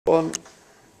One.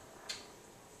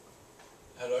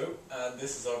 Hello, and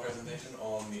this is our presentation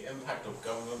on the impact of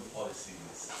government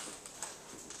policies.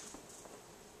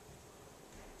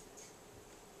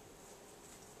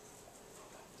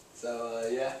 So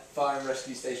yeah, fire and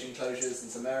rescue station closures in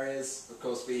some areas. Of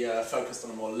course we focused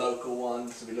on a more local one,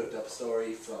 so we looked up a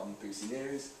story from BBC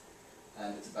News,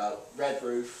 and it's about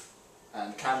Redroof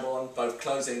and Camborne both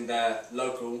closing their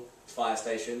local fire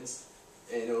stations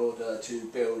in order to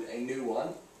build a new one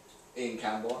in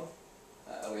Camborne.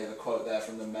 We have a quote there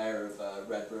from the mayor of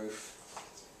Redroof,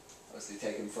 obviously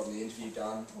taken from the interview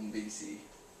done on BBC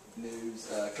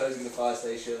News. Closing the fire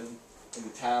station in the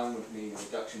town would mean a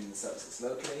reduction in the services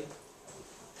locally.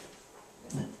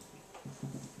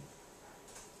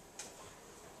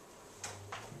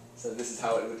 So this is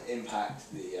how it would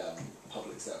impact the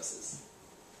public services.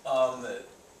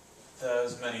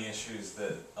 There's many issues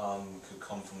that could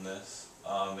come from this.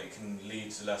 It can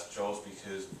lead to less jobs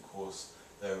because, of course,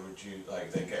 they're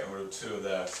getting rid of 2 of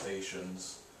their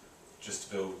stations just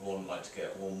to build one, to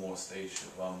get one more station,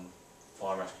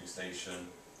 fire rescue station,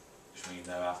 which means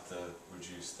they'll have to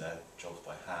reduce their jobs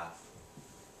by half.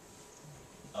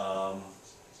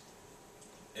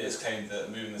 It's claimed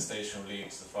that moving the station will lead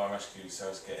to the fire and rescue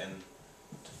service getting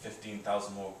to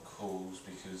 15,000 more calls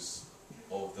because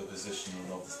of the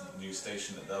positioning of this new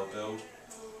station that they'll build.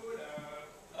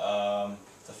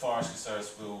 The fire and rescue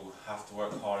service will have to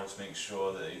work harder to make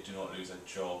sure that they do not lose their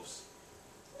jobs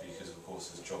because, of course,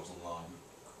 there's jobs online.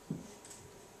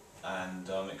 And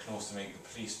it can also make the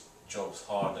police jobs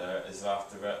harder as they have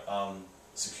to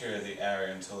secure the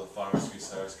area until the fire and rescue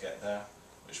service get there,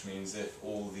 which means if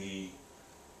all the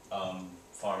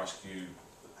fire and rescue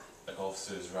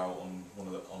officers are out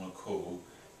on a call,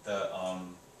 that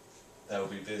they'll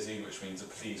be busy, which means the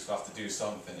police will have to do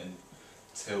something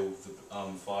until the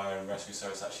fire and rescue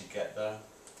service actually get there.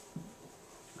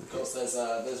 Of course, there's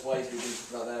ways we can talk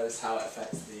about there is how it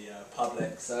affects the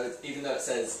public. So even though it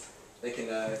says they can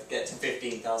get to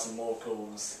 15,000 more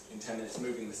calls in 10 minutes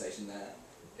moving the station there,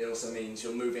 it also means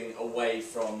you're moving away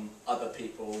from other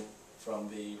people from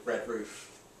the Redroof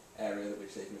area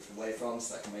which they've moved away from,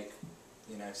 so that can make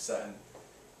certain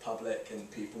public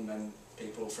and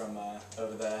people from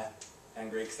over there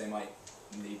angry because they might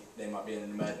be in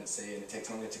an emergency and it takes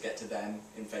longer to get to them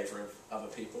in favour of other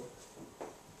people.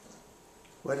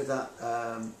 Where did that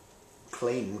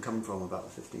claim come from about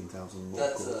the 15,000 more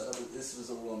calls? This was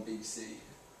all on BBC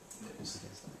News.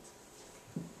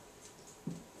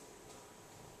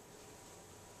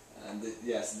 And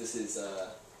so this is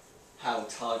how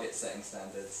target setting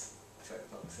standards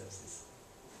affect public services.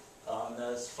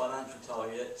 There's financial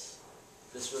targets.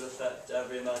 This will affect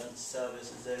every emergency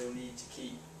service as they will need to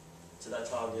keep to their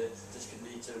target. This could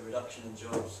lead to a reduction in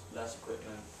jobs, less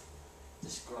equipment,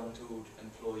 disgruntled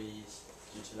employees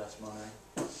due to less money.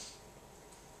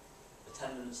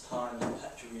 Attendance time and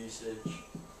petrol usage.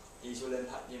 These will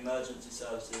impact the emergency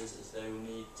services as they will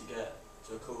need to get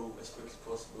to a call as quick as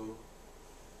possible,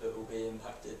 but will be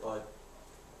impacted by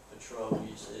patrol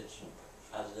usage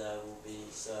as there will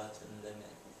be certain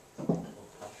limit of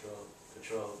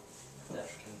patrol that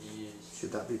can be used.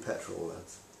 Should that be petrol,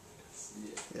 lads?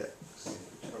 Yeah.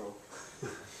 Petrol.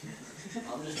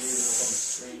 I'm just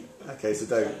reading off on the screen. Okay,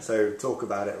 so talk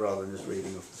about it rather than just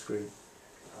reading off the screen.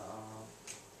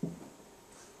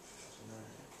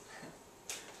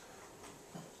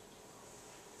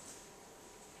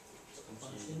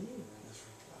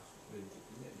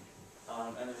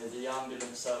 Anyway, the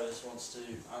ambulance service wants to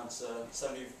answer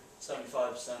 75%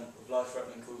 of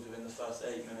life-threatening calls within the first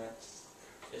 8 minutes.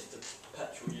 If the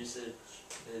petrol usage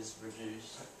is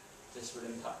reduced, this will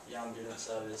impact the ambulance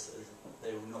service as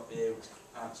they will not be able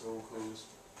to answer all calls.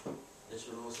 This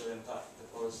will also impact the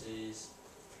policies,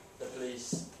 the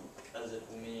police, as it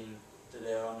will mean that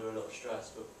they are under a lot of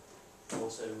stress, but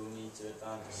also will need to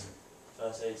advance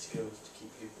first aid skills to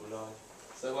keep people alive.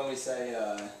 So when we say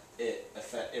it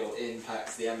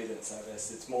impacts the ambulance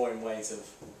service, it's more in ways of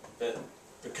that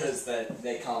because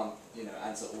they can't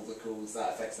answer all the calls,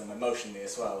 that affects them emotionally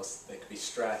as well. So they could be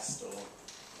stressed or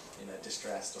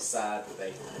distressed or sad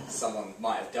that someone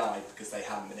might have died because they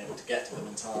haven't been able to get to them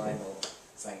in time or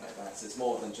something like that. So it's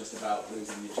more than just about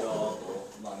losing your job or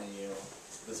money, or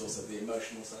there's also the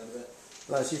emotional side of it.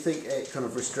 Well, so you think kind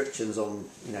of restrictions on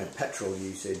petrol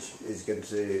usage is going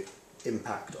to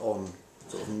impact on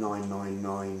sort of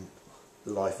 999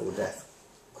 life or death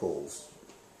calls,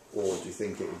 or do you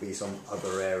think it would be some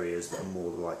other areas that are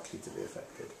more likely to be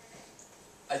affected?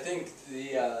 I think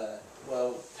the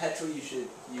petrol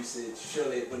usage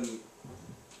surely it wouldn't.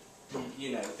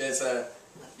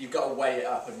 You've got to weigh it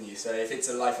up, haven't you? So if it's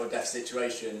a life or death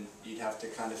situation, you'd have to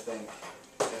kind of think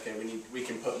okay, we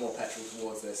can put more petrol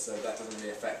towards this, so that doesn't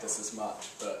really affect us as much.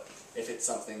 But if it's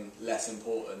something less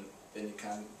important, then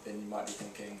you might be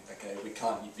thinking, okay, we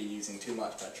can't be using too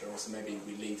much petrol, so maybe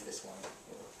we leave this one.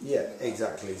 Yeah,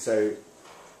 exactly. So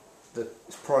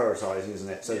it's prioritising, isn't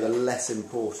it? So the less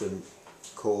important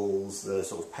calls, the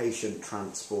sort of patient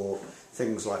transport,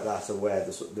 things like that are where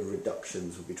the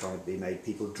reductions would be trying to be made.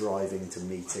 People driving to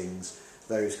meetings,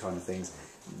 those kind of things.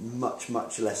 Much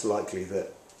less likely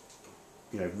that,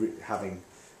 you know, having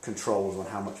controls on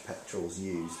how much petrol is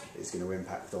used is going to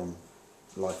impact on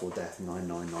life or death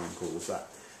 999 calls.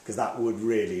 Because that would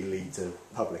really lead to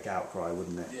public outcry,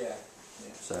 wouldn't it? Yeah.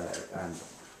 So, and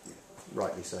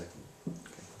rightly so. Okay.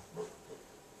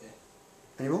 Yeah.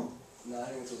 Any more? No, I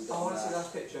think it's all done. I want to see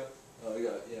that picture. Oh, we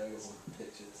got some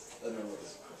pictures. I don't know what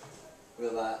it's. We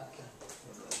got that.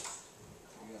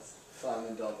 We got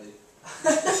Fireman Dobby.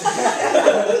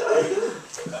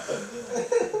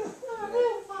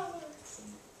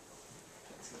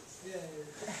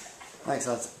 Thanks,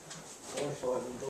 lads. Fireman Dobby.